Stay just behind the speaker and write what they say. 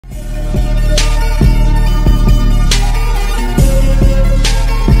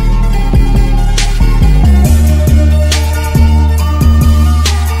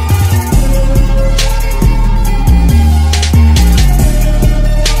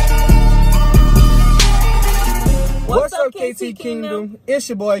KT Kingdom. It's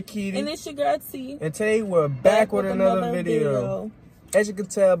your boy Keedy. And it's your girl T. And today we're back with another video. As you can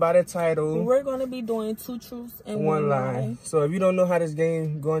tell by the title, we're going to be doing 2 truths and 1 lie. So if you don't know how this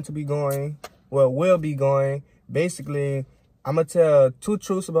game going to be going, well, will be going, basically, I'm going to tell 2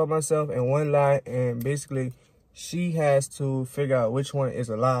 truths about myself and 1 lie. And basically, she has to figure out which one is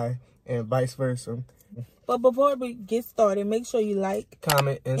a lie and vice versa. But before we get started, make sure you like,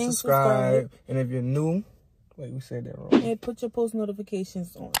 comment, and subscribe. And if you're new, wait, we said that wrong. And put your post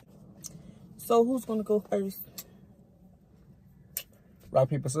notifications on. So who's going to go first? Rock,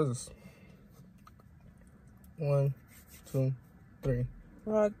 paper, scissors. 1, 2, 3.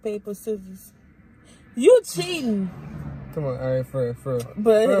 Rock, paper, scissors. You cheating. Come on, all right, for real.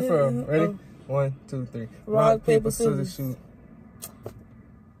 But, for real. Ready? 1, 2, 3. Rock, paper, scissors, shoot.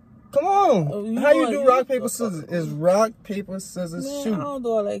 Come on. How you do rock, paper, scissors? It's rock, paper, scissors, shoot. I don't do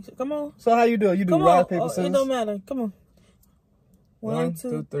all that shit. Come on. So how you do it? You do rock, paper, scissors? It don't matter. Come on. 1,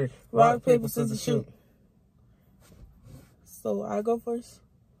 2, 3. Rock, paper, scissors, shoot. So I go first?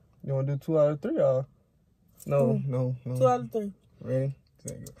 You want to do 2 out of 3 or? No. 2 out of 3. Ready?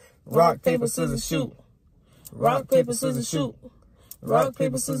 Rock, paper, scissors, shoot. Rock, paper, scissors, shoot. Rock,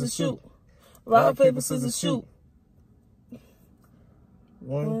 paper, scissors, shoot. Rock, paper, scissors, shoot.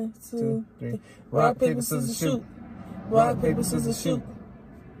 1, 2, 3. Rock, paper, scissors, shoot. Rock, paper, scissors, shoot.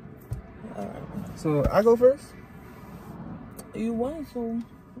 Alright. So I go first? You won, so.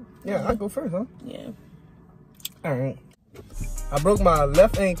 Yeah, I go first, huh? Yeah. Alright. I broke my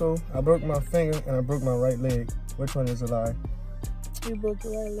left ankle, I broke my finger, and I broke my right leg. Which one is a lie? You broke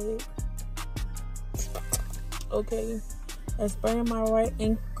your right leg. Okay. I sprained my right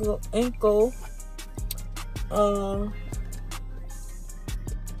ankle. Oh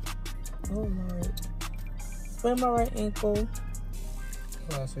Lord. Sprained my right ankle.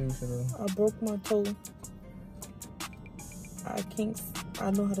 Oh, I see you should have. I broke my toe.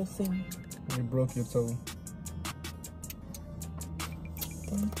 I know how to sing. You broke your toe.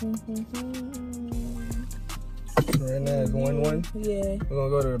 Right now it's 1-1. Yeah. We're gonna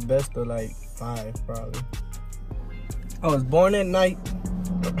go to the best of like 5 probably. I was born at night.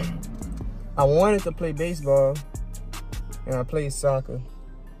 I wanted to play baseball, and I played soccer.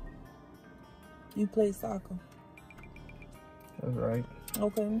 You play soccer. That's right.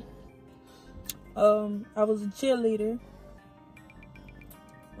 Okay. I was a cheerleader.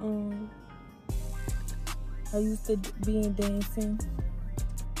 I used to be in dancing.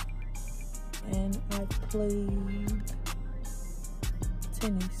 And I played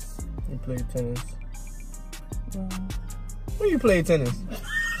tennis. You played tennis? When you played tennis?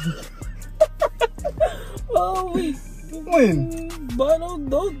 When? But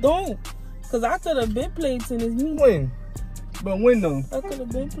don't. Because I could have been playing tennis. When? But when though? I could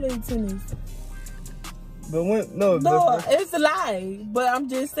have been playing tennis. But when? No, it's a lie. But I'm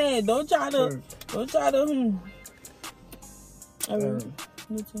just saying, don't try to. All right.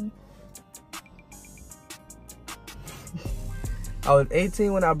 Your turn. I was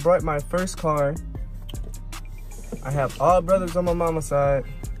 18 when I bought my first car. I have all brothers on my mama's side.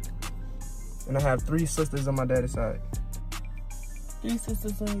 And I have 3 sisters on my daddy's side. 3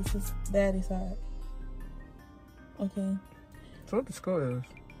 sisters on your daddy's side. Okay. So what the score is?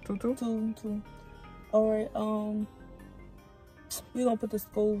 2-2? 2-2. Alright, we're gonna put the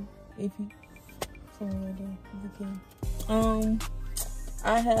score if you somewhere right there, if you can.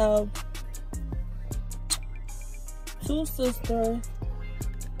 I have 2 sisters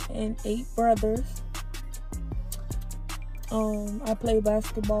and 8 brothers. I play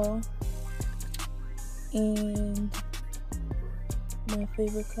basketball, and my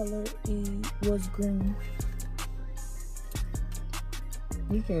favorite color was green.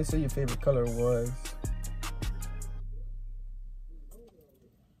 You can't say your favorite color was.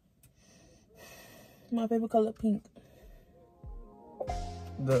 My favorite color, pink.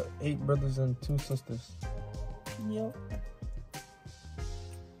 The 8 brothers and 2 sisters. Yep.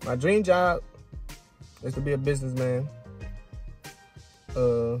 My dream job is to be a businessman,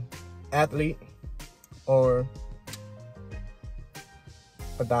 athlete, or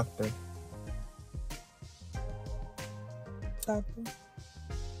a doctor. Doctor.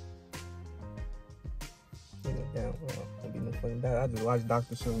 I just watch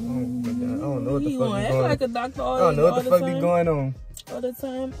doctor shows. I don't know what the fuck is going on. Like a doctor all I don't know what the fuck be going on. All the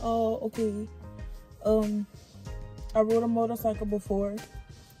time. Oh, okay. I rode a motorcycle before.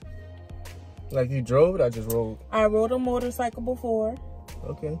 Like you drove it? I just rode. I rode a motorcycle before.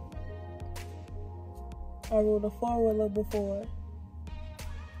 Okay. I rode a 4-wheeler before.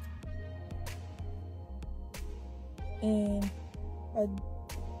 And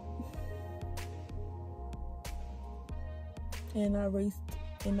And I raced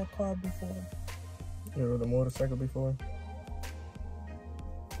in a car before. You rode a motorcycle before?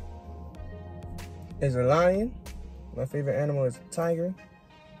 Is a lion. My favorite animal is a tiger.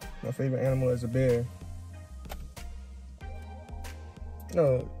 My favorite animal is a bear.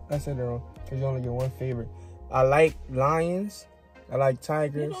 No, I said it wrong. Because you only get one favorite. I like lions. I like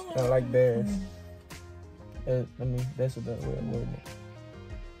tigers. And I like bears. I mean, that's the way I'm wording it.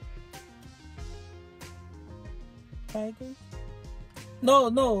 Tigers?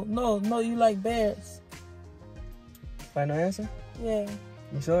 No, you like bears. Final answer? Yeah.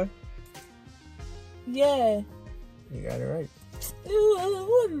 You sure? Yeah. You got it right.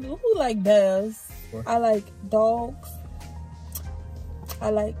 Who like bears? What? I like dogs. I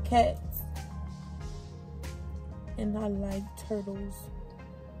like cats. And I like turtles.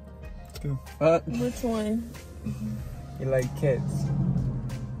 Which one? You like cats?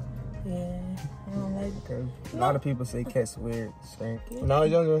 Yeah. I don't like Because a lot of people say cats weird, strange. When I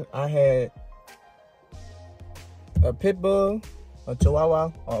was younger, I had a pit bull, a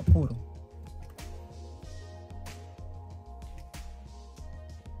chihuahua, or a poodle.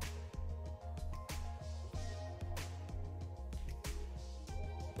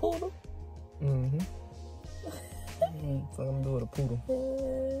 poodle. Mm-hmm. So I'm gonna do with a poodle.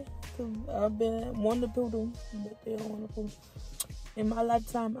 Yeah, I've been wanting a poodle, but they don't want a poodle. In my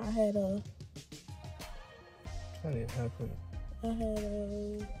lifetime, I had a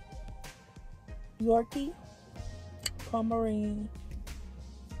Yorkie, Pomeranian,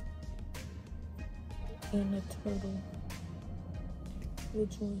 and a turtle.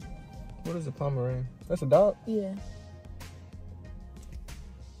 Which one? What is a Pomeranian? That's a dog? Yeah.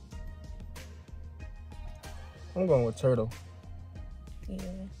 I'm going with turtle. Yeah.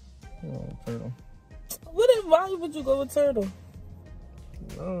 I'm going with turtle. Why would you go with turtle?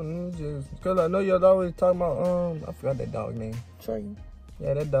 No, just because I know y'all always talking about, I forgot that dog name. Trey.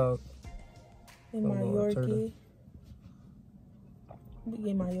 Yeah, that dog. And my Yorkie. We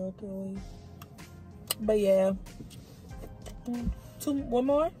get my Yorkie away. But yeah. One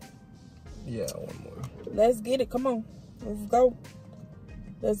more? Yeah, one more. Let's get it. Come on. Let's go.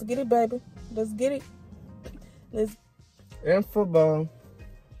 Let's get it, baby. Let's get it. In football,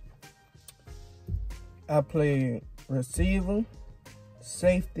 I play receiver,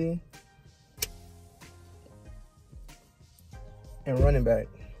 safety, and running back.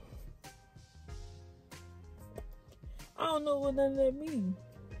 I don't know what none of that means.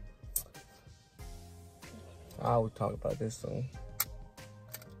 I will talk about this soon.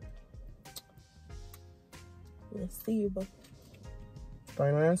 Receiver.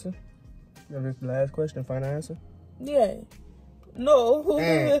 Final answer? That is the last question. Final answer? Yeah. No.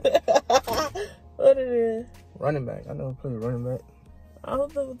 What it is? Running back. I never played running back. I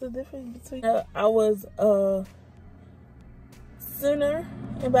don't know what the difference between. I was a center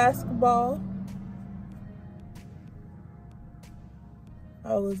in basketball.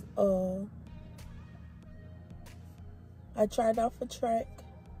 I tried out for track.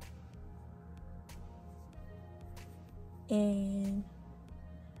 And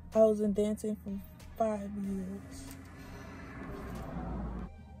I was in dancing for 5 years.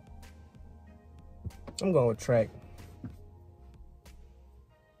 I'm going with track.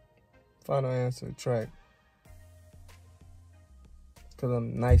 Final answer, track. Because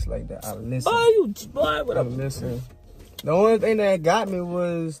I'm nice like that. I listen. I listen. The only thing that got me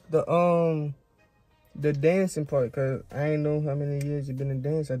was the dancing part. Because I ain't know how many years you been in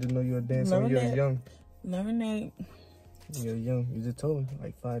dance. I didn't know you were dancing when you were young. 11. You're young. You just told me,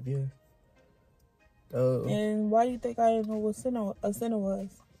 like 5 years. And why do you think I didn't know what a center was?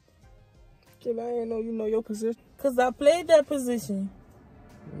 Because I didn't know you know your position. Because I played that position.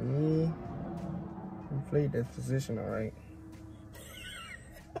 You played that position, all right.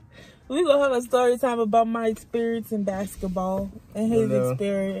 We're going to have a story time about my experience in basketball and his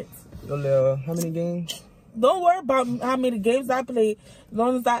experience. How many games? Don't worry about how many games I played. As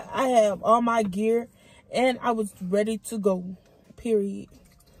long as I have all my gear and I was ready to go. Period.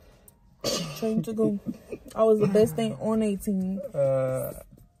 Trained to go. I was the best thing on a team.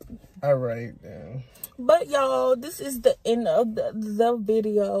 All right, then. But y'all, this is the end of the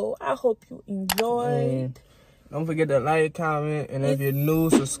video. I hope you enjoyed. Don't forget to like, comment, and if you're new,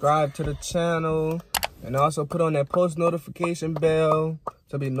 subscribe to the channel. And also put on that post notification bell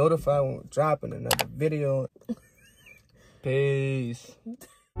to be notified when we're dropping another video. Peace.